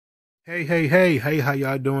Hey, how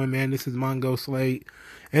y'all doing, man? This is Mongo Slade.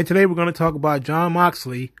 And today we're going to talk about Jon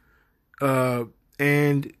Moxley. The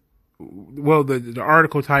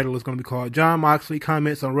article title is going to be called Jon Moxley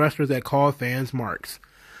Comments on Wrestlers That Call Fans Marks.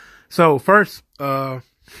 So first,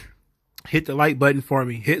 hit the like button for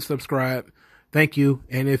me. Hit subscribe. Thank you.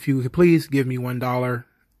 And if you could please give me $1,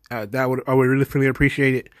 I would really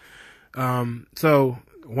appreciate it. So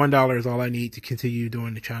 $1 is all I need to continue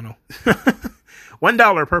doing the channel.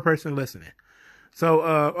 $1 per person listening. So,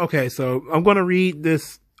 okay. So I'm going to read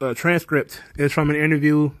this, transcript. It's from an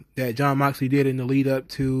interview that Jon Moxley did in the lead up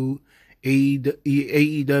to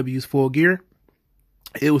AEW's Full Gear.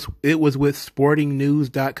 It was with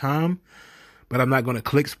sportingnews.com, but I'm not going to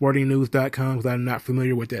click sportingnews.com because I'm not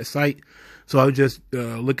familiar with that site. So I'll just,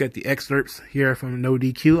 look at the excerpts here from No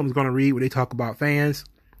DQ. I'm just going to read what they talk about fans.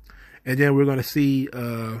 And then we're going to see,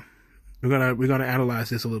 we're going to analyze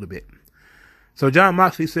this a little bit. So Jon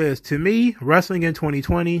Moxley says, to me, wrestling in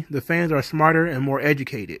 2020, the fans are smarter and more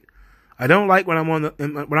educated. I don't like when I'm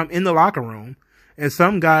in the locker room and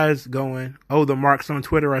some guys going, oh, the marks on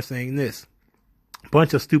Twitter are saying this.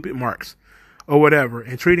 Bunch of stupid marks or whatever,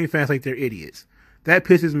 and treating fans like they're idiots. That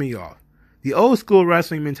pisses me off. The old school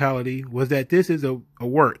wrestling mentality was that this is a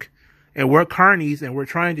work and we're carnies and we're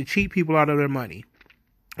trying to cheat people out of their money.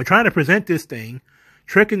 We're trying to present this thing,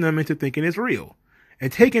 tricking them into thinking it's real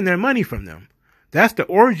and taking their money from them. That's the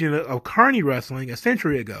origin of carny wrestling a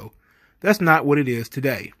century ago. That's not what it is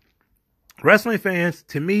today. Wrestling fans,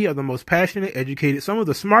 to me, are the most passionate, educated, some of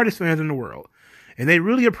the smartest fans in the world. And they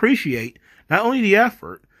really appreciate not only the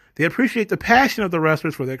effort, they appreciate the passion of the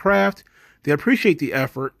wrestlers for their craft. They appreciate the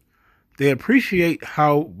effort. They appreciate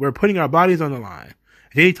how we're putting our bodies on the line.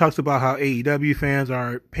 And then he talks about how AEW fans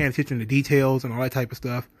are paying attention to details and all that type of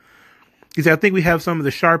stuff. He said, I think we have some of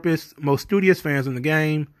the sharpest, most studious fans in the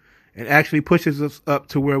game, and actually pushes us up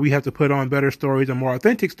to where we have to put on better stories and more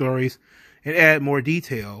authentic stories and add more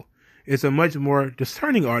detail. It's a much more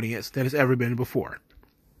discerning audience than it's ever been before.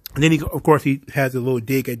 And then of course, he has a little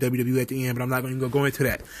dig at WWE at the end, but I'm not going to go into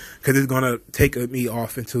that because it's going to take me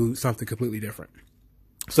off into something completely different.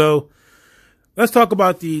 So let's talk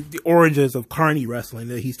about the origins of carny wrestling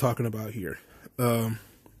that he's talking about here.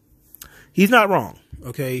 He's not wrong.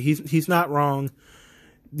 Okay. He's not wrong.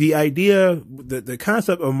 The idea, the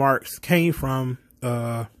concept of marks came from,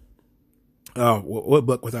 what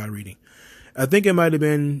book was I reading? I think it might have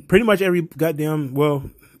been pretty much every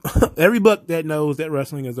every book that knows that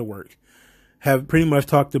wrestling is a work have pretty much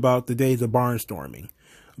talked about the days of barnstorming.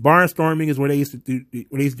 Barnstorming is where they used to do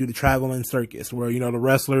the traveling circus, where, the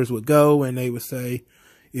wrestlers would go and they would say,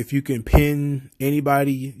 if you can pin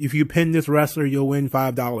anybody, if you pin this wrestler, you'll win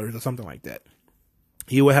 $5 or something like that.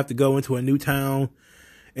 You would have to go into a new town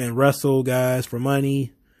and wrestle guys for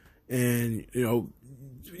money. And,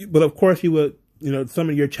 but of course you would, some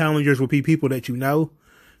of your challengers would be people that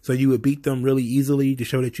so you would beat them really easily to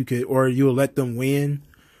show that you could, or you would let them win,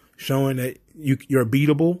 showing that you're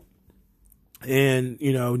beatable. And,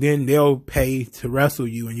 then they'll pay to wrestle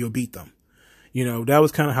you and you'll beat them. That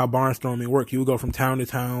was kind of how barnstorming worked. You would go from town to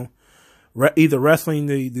town, either wrestling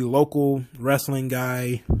the local wrestling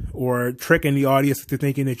guy or tricking the audience into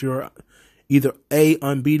thinking that you're either A,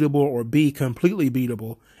 unbeatable, or B, completely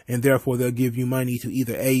beatable, and therefore they'll give you money to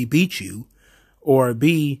either A, beat you, or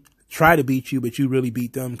B, try to beat you, but you really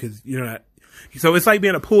beat them because you're not. So it's like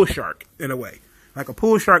being a pool shark in a way. Like a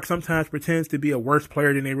pool shark sometimes pretends to be a worse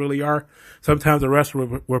player than they really are. Sometimes a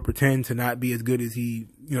wrestler will pretend to not be as good as he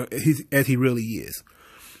really is.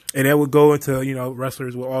 And that would go into,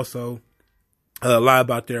 wrestlers will also lie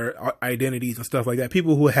about their identities and stuff like that.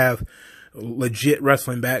 People who have legit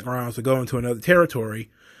wrestling backgrounds to go into another territory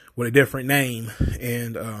with a different name.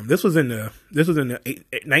 And, this was in the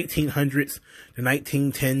 1900s, the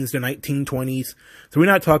 1910s, the 1920s. So we're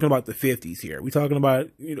not talking about the 50s here. We're talking about,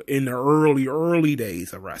 in the early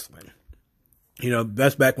days of wrestling.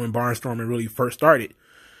 That's back when barnstorming really first started.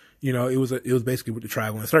 It was basically with the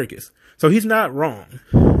traveling circus. So he's not wrong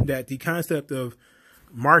that the concept of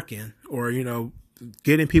marking or,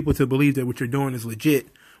 getting people to believe that what you're doing is legit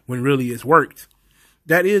when really it's worked.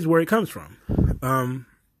 That is where it comes from.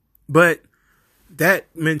 But that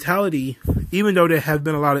mentality, even though there have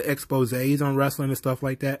been a lot of exposés on wrestling and stuff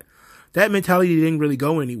like that, that mentality didn't really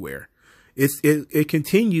go anywhere. It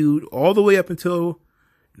continued all the way up until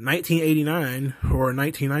 1989 or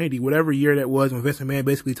 1990, whatever year that was, when Vince McMahon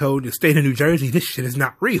basically told the state of New Jersey, this shit is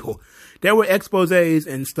not real. There were exposés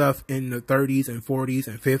and stuff in the 30s and 40s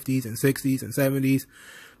and 50s and 60s and 70s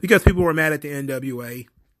because people were mad at the NWA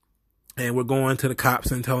and were going to the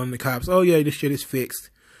cops and telling the cops, oh yeah, this shit is fixed.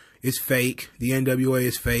 It's fake. The NWA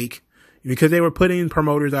is fake. because they were putting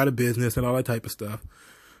promoters out of business and all that type of stuff.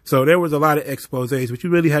 So there was a lot of exposés, but you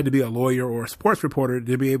really had to be a lawyer or a sports reporter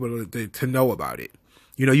to be able to know about it.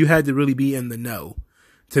 You know, you had to really be in the know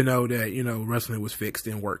to know that, you know, wrestling was fixed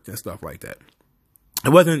and worked and stuff like that. It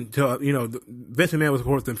wasn't until, you know, Vince McMahon was, of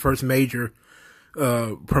course, the first major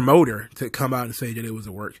promoter to come out and say that it was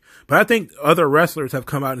a work. But I think other wrestlers have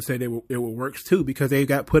come out and said it were works too, because they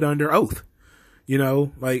got put under oath. You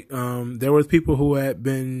know, like, there was people who had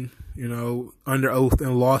been, you know, under oath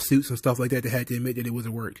and lawsuits and stuff like that had to admit that it was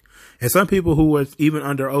a work. And some people who was even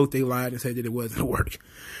under oath, they lied and said that it wasn't a work.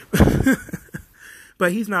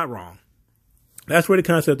 But he's not wrong. That's where the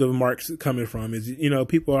concept of marks coming from is, you know,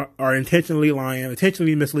 people are intentionally lying,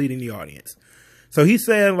 intentionally misleading the audience. So he's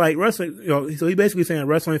saying, like, wrestling, you know, so he basically saying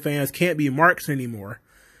wrestling fans can't be marks anymore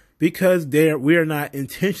because we're not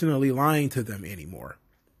intentionally lying to them anymore.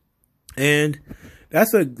 And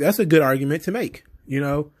that's a good argument to make. You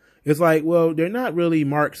know, it's like, well, they're not really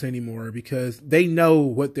marks anymore because they know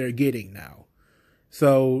what they're getting now.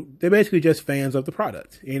 So they're basically just fans of the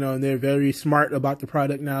product, you know, and they're very smart about the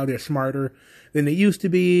product now. They're smarter than they used to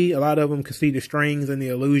be. A lot of them can see the strings and the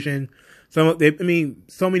illusion. So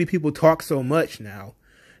many people talk so much now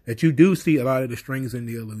that you do see a lot of the strings and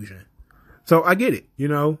the illusion. So I get it, you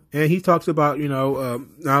know, and he talks about, you know,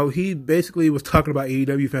 now he basically was talking about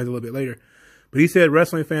AEW fans a little bit later, but he said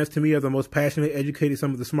wrestling fans to me are the most passionate, educated,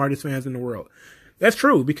 some of the smartest fans in the world. That's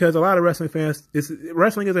true, because a lot of wrestling fans,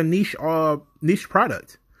 wrestling is a niche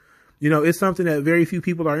product. You know, it's something that very few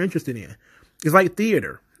people are interested in. It's like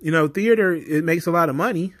theater. You know, theater, it makes a lot of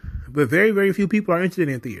money, but very, very few people are interested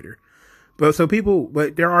in theater. But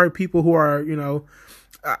there are people who are, you know,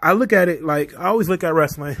 I look at it like, I always look at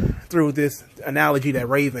wrestling through this analogy that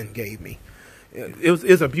Raven gave me.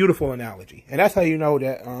 It's a beautiful analogy. And that's how you know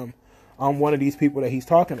that I'm one of these people that he's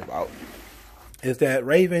talking about. Is that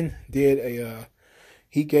Raven did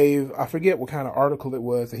he gave, I forget what kind of article it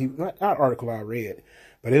was, not article I read,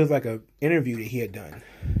 but it was like a interview that he had done,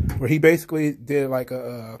 where he basically did like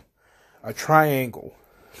a triangle,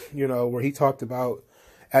 you know, where he talked about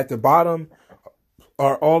at the bottom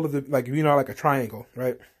are all of the, like, you know, like a triangle,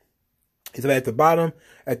 right? It's at the bottom,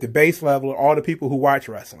 at the base level, are all the people who watch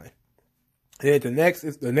wrestling. And at the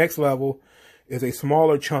next level is a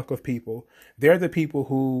smaller chunk of people. They're the people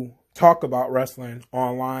who talk about wrestling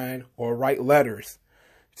online or write letters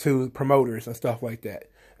to promoters and stuff like that.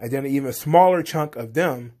 And then an even smaller chunk of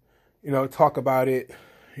them, you know, talk about it,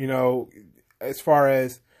 you know, as far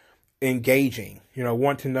as engaging, you know,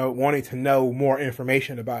 wanting to know more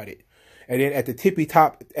information about it. And then at the tippy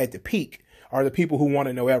top, at the peak, are the people who want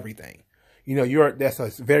to know everything. You know, that's a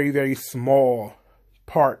very, very small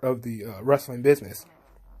part of the wrestling business.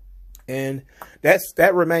 And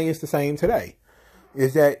that remains the same today.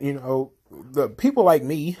 Is that, you know, the people like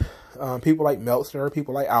me, people like Meltzer,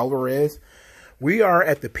 people like Alvarez, we are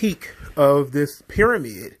at the peak of this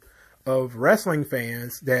pyramid of wrestling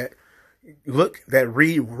fans that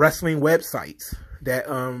read wrestling websites, that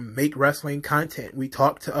make wrestling content. We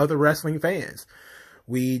talk to other wrestling fans.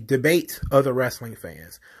 We debate other wrestling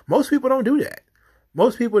fans. Most people don't do that.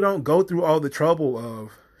 Most people don't go through all the trouble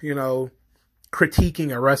of, you know,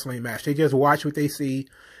 critiquing a wrestling match. They just watch what they see.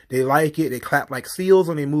 They like it. They clap like seals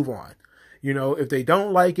and they move on. You know, if they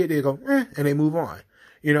don't like it, they go, and they move on.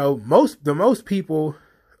 You know, most people,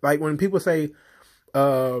 like when people say,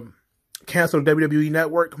 cancel the WWE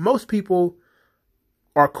network, most people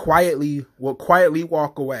will quietly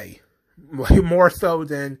walk away, more so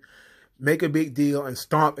than make a big deal and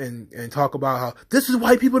stomp and talk about how this is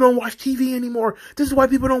why people don't watch TV anymore. This is why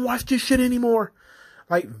people don't watch this shit anymore.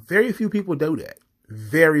 Like, very few people do that.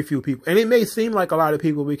 Very few people. And it may seem like a lot of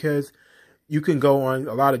people because you can go on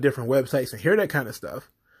a lot of different websites and hear that kind of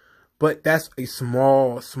stuff. But that's a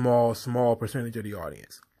small percentage of the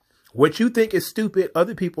audience. What you think is stupid,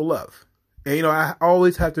 other people love. And, you know, I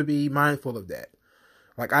always have to be mindful of that.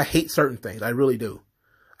 Like, I hate certain things. I really do.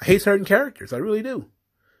 I hate certain characters. I really do.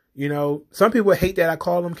 You know, some people hate that I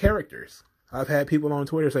call them characters. I've had people on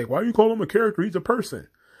Twitter say, why do you call him a character? He's a person.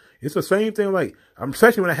 It's the same thing. Like,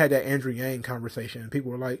 especially when I had that Andrew Yang conversation,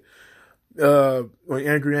 people were like, when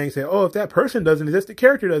Andrew Yang said, oh, if that person doesn't exist, the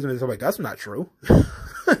character doesn't exist. I'm like, that's not true.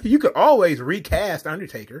 You could always recast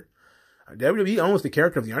Undertaker. WWE owns the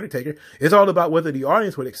character of the Undertaker. It's all about whether the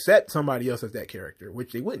audience would accept somebody else as that character,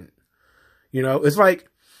 which they wouldn't. You know, it's like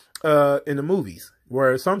in the movies,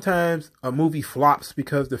 where sometimes a movie flops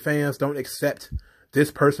because the fans don't accept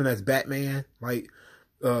this person as Batman, like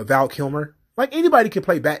Val Kilmer. Like, anybody can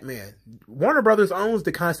play Batman. Warner Brothers owns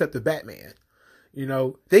the concept of Batman. You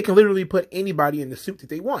know, they can literally put anybody in the suit that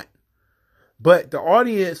they want. But the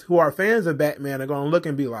audience who are fans of Batman are going to look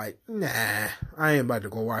and be like, nah, I ain't about to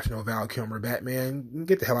go watch no Val Kilmer Batman.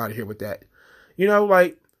 Get the hell out of here with that. You know,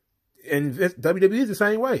 like, and WWE is the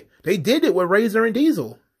same way. They did it with Razor and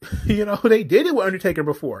Diesel. You know, they did it with Undertaker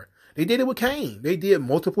before. They did it with Kane. They did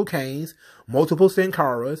multiple Kanes, multiple Sin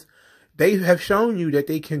Caras. They have shown you that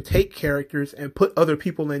they can take characters and put other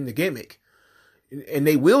people in the gimmick. And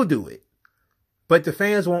they will do it. But the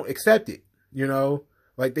fans won't accept it, you know?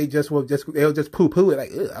 Like they'll just poo-poo it.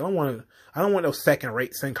 Like, I don't want no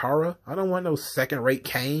second-rate Sin Cara. I don't want no second-rate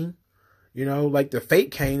Kane. You know, like the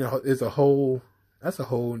fake Kane is a whole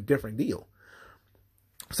different deal.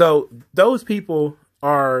 So those people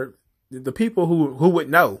are the people who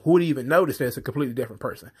would even notice that it's a completely different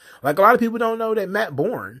person. Like a lot of people don't know that Matt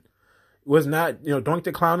Bourne was not, you know, Doink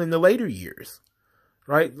the Clown in the later years.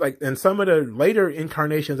 Right? Like, in some of the later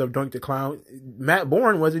incarnations of Doink the Clown, Matt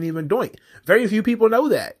Bourne wasn't even Doink. Very few people know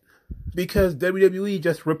that because WWE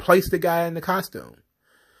just replaced the guy in the costume.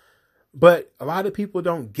 But a lot of people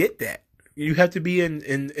don't get that. You have to be in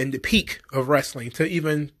the peak of wrestling to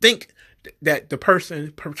even think that the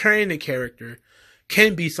person portraying the character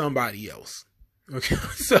can be somebody else. Okay.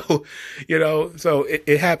 So, you know, so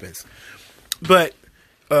it happens. But,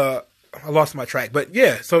 I lost my track, but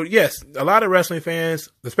yeah. So yes, a lot of wrestling fans,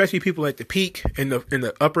 especially people at the peak in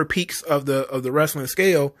the upper peaks of the wrestling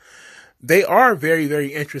scale, they are very,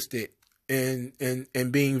 very interested in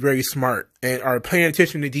being very smart and are paying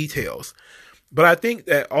attention to details. But I think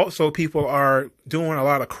that also people are doing a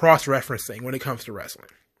lot of cross-referencing when it comes to wrestling,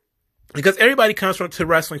 because everybody comes to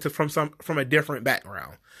wrestling from a different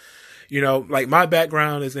background. You know, like my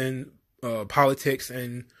background is in politics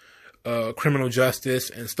and criminal justice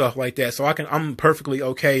and stuff like that. So I'm perfectly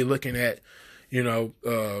okay looking at, you know,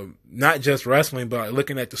 not just wrestling, but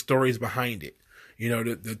looking at the stories behind it, you know,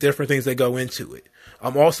 the different things that go into it.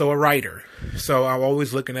 I'm also a writer. So I'm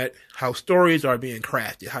always looking at how stories are being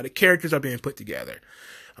crafted, how the characters are being put together,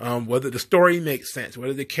 whether the story makes sense,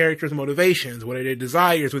 whether the characters' motivations, what are their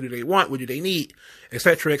desires, what do they want, what do they need,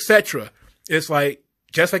 etc., etc. It's like,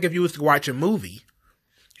 just like if you was to watch a movie,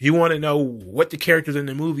 you want to know what the characters in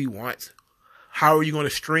the movie want. How are you going to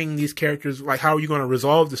string these characters? Like, how are you going to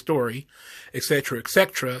resolve the story, etc.,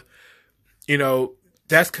 etc. You know,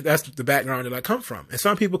 that's the background that I come from. And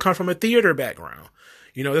some people come from a theater background.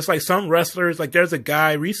 You know, it's like some wrestlers, like there's a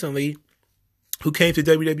guy recently who came to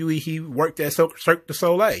WWE. He worked at Cirque du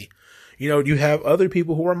Soleil. You know, you have other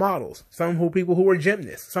people who are models, people who are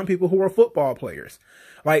gymnasts, some people who are football players.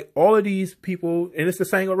 Like all of these people, and it's the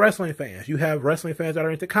same with wrestling fans. You have wrestling fans that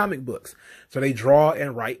are into comic books, so they draw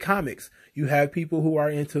and write comics. You have people who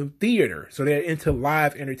are into theater, so they're into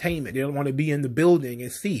live entertainment. They don't want to be in the building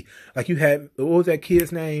and see. Like you had, what was that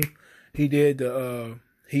kid's name? He did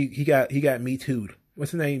he got Me Too'd.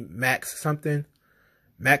 What's his name? Max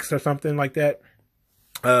or something like that.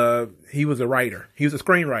 He was a writer. He was a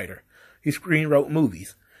screenwriter. He screenwrote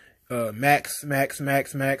movies. Max,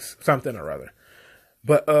 something or other.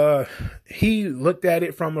 But he looked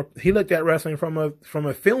at wrestling from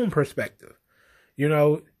a film perspective. You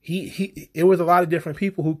know, it was a lot of different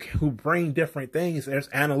people who bring different things. There's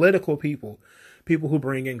analytical people who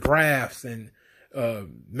bring in graphs and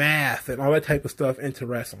math and all that type of stuff into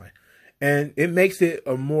wrestling. And it makes it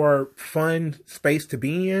a more fun space to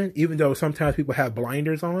be in, even though sometimes people have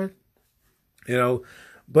blinders on, you know.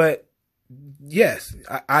 But yes,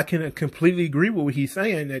 I can completely agree with what he's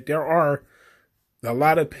saying, that there are a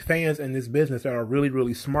lot of fans in this business that are really,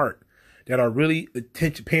 really smart, that are really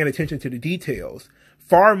paying attention to the details,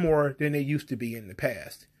 far more than they used to be in the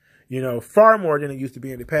past. You know, far more than they used to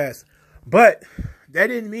be in the past. But that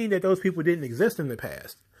didn't mean that those people didn't exist in the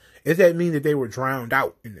past. It didn't mean that they were drowned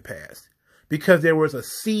out in the past. Because there was a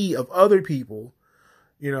sea of other people,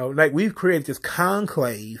 you know, like we've created this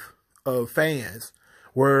conclave of fans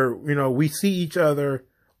where, you know, we see each other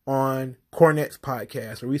on Cornette's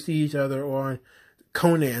podcast, or we see each other on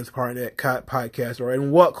Conan's podcast, or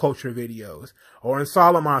in What Culture videos, or in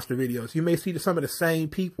Solid Monster videos. You may see some of the same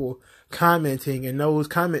people commenting in those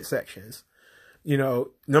comment sections. You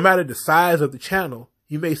know, no matter the size of the channel,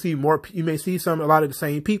 you may see a lot of the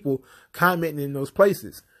same people commenting in those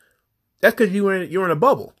places. That's because you're in a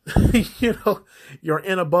bubble. You know, you're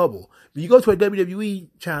in a bubble. But you go to a WWE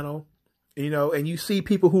channel, you know, and you see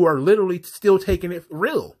people who are literally still taking it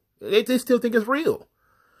real. They still think it's real.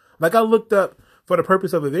 Like I looked up, for the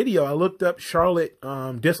purpose of a video, I looked up Charlotte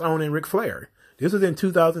disowning Ric Flair. This was in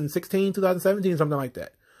 2016, 2017, something like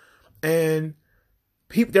that. And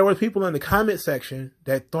there were people in the comment section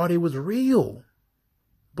that thought it was real.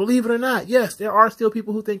 Believe it or not, yes, there are still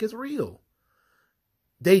people who think it's real.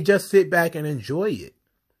 They just sit back and enjoy it.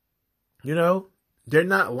 You know, they're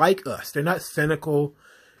not like us. They're not cynical,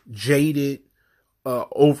 jaded,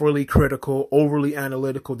 overly critical, overly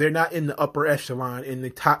analytical. They're not in the upper echelon, in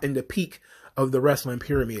the peak of the wrestling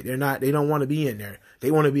pyramid. They don't want to be in there.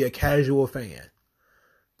 They want to be a casual fan.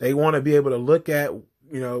 They want to be able to look at,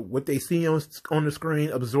 what they see on the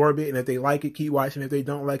screen, absorb it, and if they like it, keep watching. If they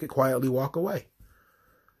don't like it, quietly walk away.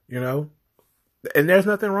 And there's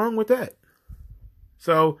nothing wrong with that.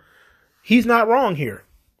 So he's not wrong here.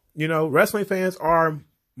 Wrestling fans are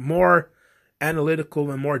more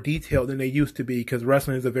analytical and more detailed than they used to be because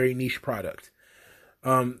wrestling is a very niche product.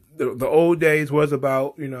 The old days was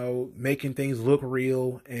about, making things look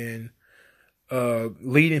real and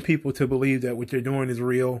leading people to believe that what they're doing is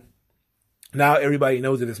real. Now everybody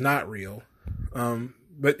knows that it's not real.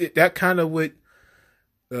 But that kind of would,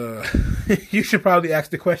 you should probably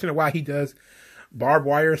ask the question of why he does barbed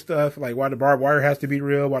wire stuff, like why the barbed wire has to be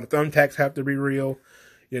real, why the thumbtacks have to be real,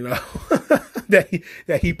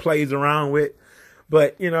 that he plays around with.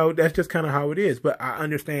 But, that's just kind of how it is. But I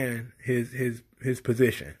understand his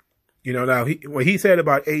position. Now what he said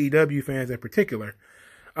about AEW fans in particular,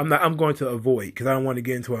 I'm going to avoid because I don't want to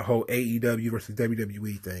get into a whole AEW versus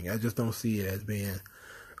WWE thing. I just don't see it as being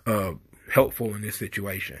helpful in this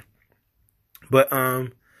situation. But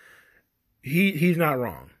he's not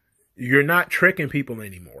wrong. You're not tricking people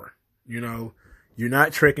anymore. You're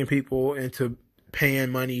not tricking people into paying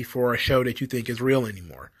money for a show that you think is real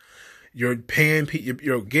anymore. You're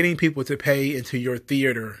getting people to pay into your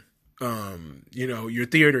theater, your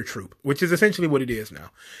theater troupe, which is essentially what it is now.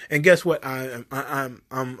 And guess what? I'm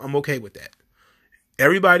okay with that.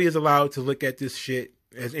 Everybody is allowed to look at this shit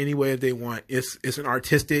as any way they want. It's an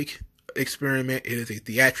artistic experiment. It is a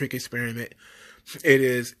theatric experiment. It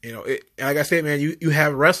is, like I said, man, you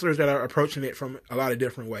have wrestlers that are approaching it from a lot of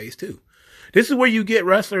different ways too. This is where you get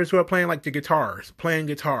wrestlers who are playing like playing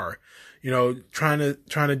guitar, trying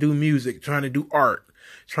to do music, trying to do art,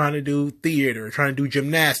 trying to do theater, trying to do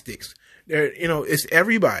gymnastics. It's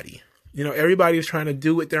everybody. Everybody is trying to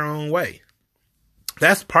do it their own way.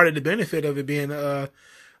 That's part of the benefit of it being a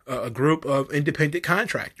group of independent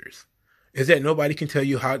contractors, is that nobody can tell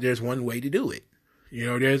you how there's one way to do it.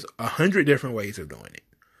 There's 100 different ways of doing it,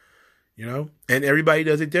 and everybody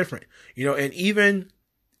does it different, and even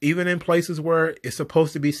in places where it's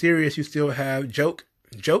supposed to be serious, you still have joke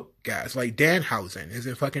guys like Danhausen is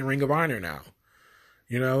in fucking Ring of Honor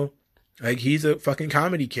now, like he's a fucking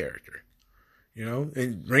comedy character,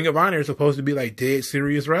 and Ring of Honor is supposed to be like dead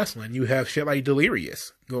serious wrestling. You have shit like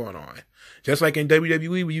Delirious going on. Just like in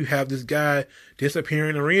WWE, where you have this guy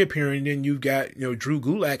disappearing and reappearing, and then you've got, Drew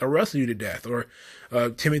Gulak will wrestle you to death, or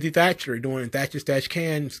Timothy Thatcher doing Thatcher Stash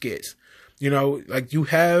Can skits. Like you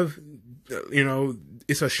have,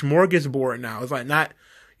 it's a smorgasbord now. It's like not,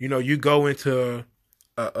 you go into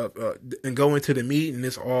the meat and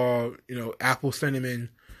it's all, apple cinnamon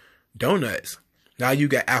donuts. Now you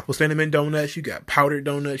got apple cinnamon donuts, you got powdered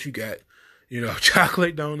donuts, you got,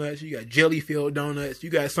 chocolate donuts, you got jelly filled donuts, you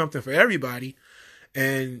got something for everybody.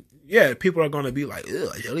 And yeah, people are going to be like,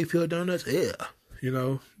 ugh, jelly filled donuts, ugh,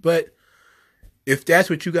 but if that's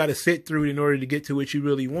what you got to sit through in order to get to what you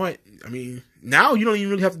really want, I mean, now you don't even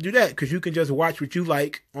really have to do that because you can just watch what you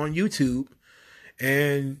like on YouTube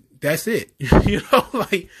and that's it.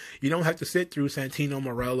 Like you don't have to sit through Santino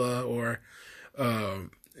Marella or,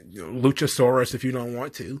 Luchasaurus if you don't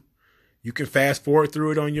want to. You can fast forward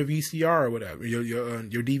through it on your VCR or whatever, your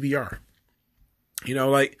DVR.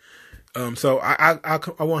 So I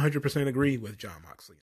 100% agree with Jon Moxley.